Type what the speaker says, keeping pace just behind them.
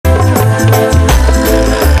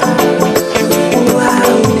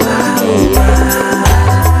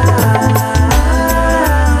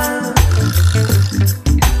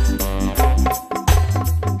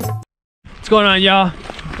going on, y'all?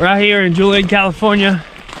 We're out here in Julian, California,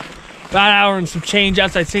 about an hour and some change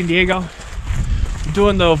outside San Diego. We're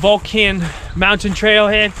doing the Volcan Mountain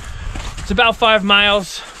Trailhead. It's about 5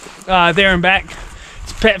 miles there and back.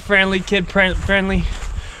 It's pet friendly, kid friendly.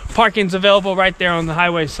 Parking's available right there on the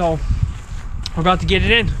highway, so we're about to get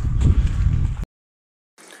it in.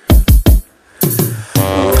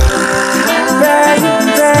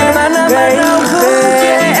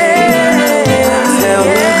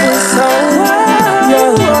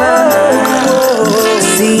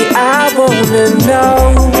 See, I wanna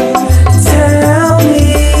know. Tell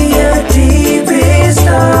me your deepest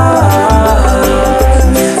thoughts.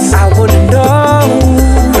 I wanna know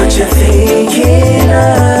what you're thinking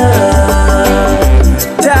of.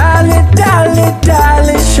 Darling, darling,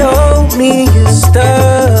 darling, show me your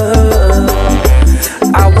stuff.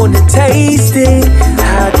 I wanna taste it.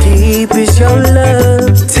 How deep is your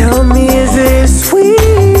love? Tell me, is it sweet?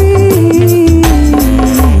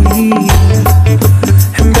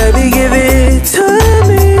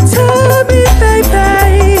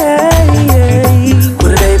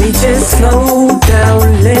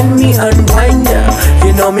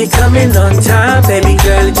 Me coming on time, baby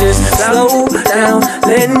girl, just slow down,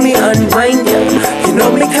 let me unwind ya. You know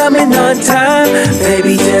me coming on time,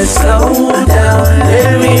 baby, just slow down,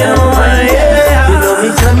 let me unwind ya. You know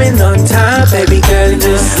me coming on time, baby girl,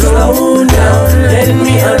 just slow down, let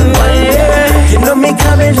me unwind ya. You know me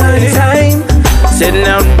coming on time. Sitting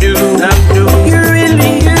out and do, you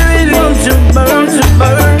really want to burn,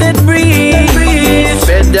 that breeze,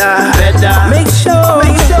 better, make sure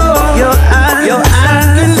your eyes.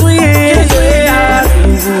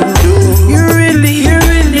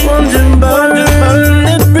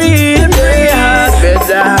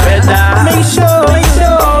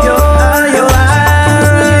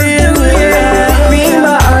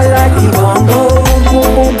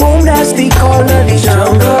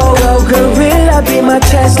 My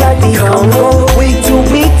chest like the Congo. Week to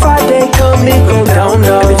week, Friday come and go down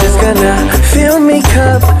low. You're just gonna fill me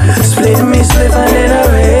cup, split me slip and then I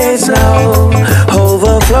raise now.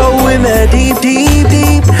 Overflow with me deep, deep,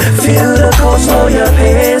 deep. Feel the cold, slow your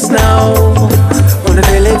pace now. Wanna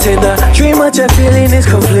feel it tender, dream what you're feeling is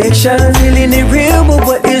confliction. Feeling it real, but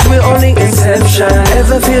what is real only inception.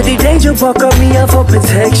 Ever feel the danger, buckle me up for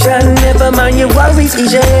protection. Never mind your worries,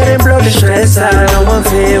 ease your head and blow the stress out. No one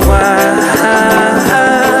feel why.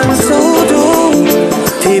 So do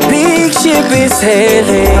the big ship is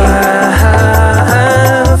sailing. I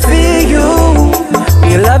feel you,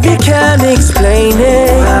 your love you can't explain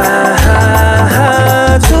it.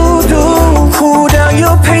 To do, cool down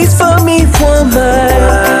your pace for me, woman.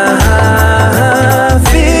 I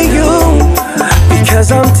feel you,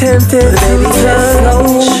 because I'm tempted. Baby, just slow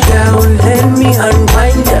down, let me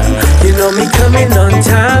unwind ya. You know me coming on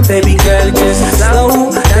time, baby girl, just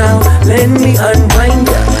slow down, let me unwind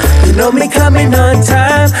ya. You know me coming on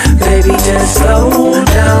time, baby, just slow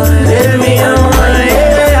down, let me unwind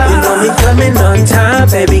ya. You know me coming on time,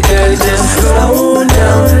 baby girl, just slow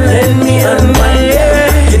down, let me unwind ya.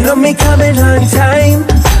 You know me coming on time.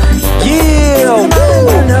 Yeah,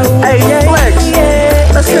 hey, yeah, flex.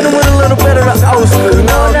 Yeah. Let's hit it with a little bit of the old school. You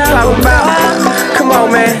know what I'm talking about? Come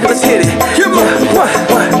on, man, let's hit it. One,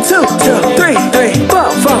 two, three,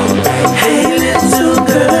 four. Hey, little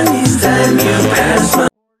girl, it's time you pass my.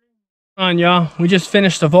 On, y'all, we just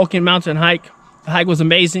finished the Volcan Mountain hike. The hike was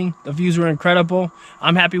amazing. The views were incredible.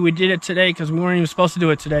 I'm happy we did it today because we weren't even supposed to do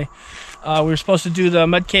it today. We were supposed to do the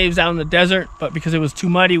mud caves out in the desert, but because it was too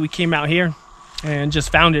muddy, we came out here and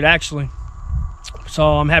just found it actually.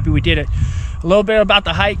 So I'm happy we did it. A little bit about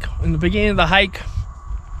the hike. In the beginning of the hike,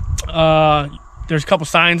 there's a couple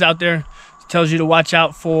signs out there. It tells you to watch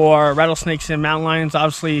out for rattlesnakes and mountain lions.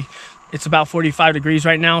 Obviously, it's about 45 degrees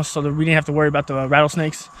right now, so we didn't have to worry about the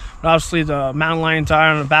rattlesnakes. But obviously, the mountain lions are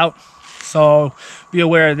on and about, so be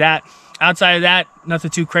aware of that. Outside of that,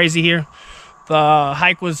 nothing too crazy here. The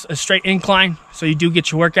hike was a straight incline, so you do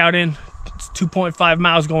get your workout in. It's 2.5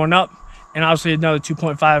 miles going up, and obviously another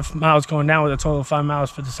 2.5 miles going down, with a total of 5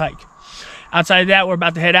 miles for this hike. Outside of that, we're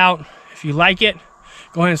about to head out. If you like it,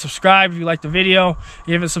 go ahead and subscribe. If you like the video, if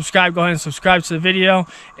you haven't subscribed, go ahead and subscribe to the video.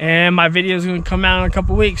 And my video is going to come out in a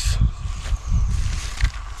couple weeks.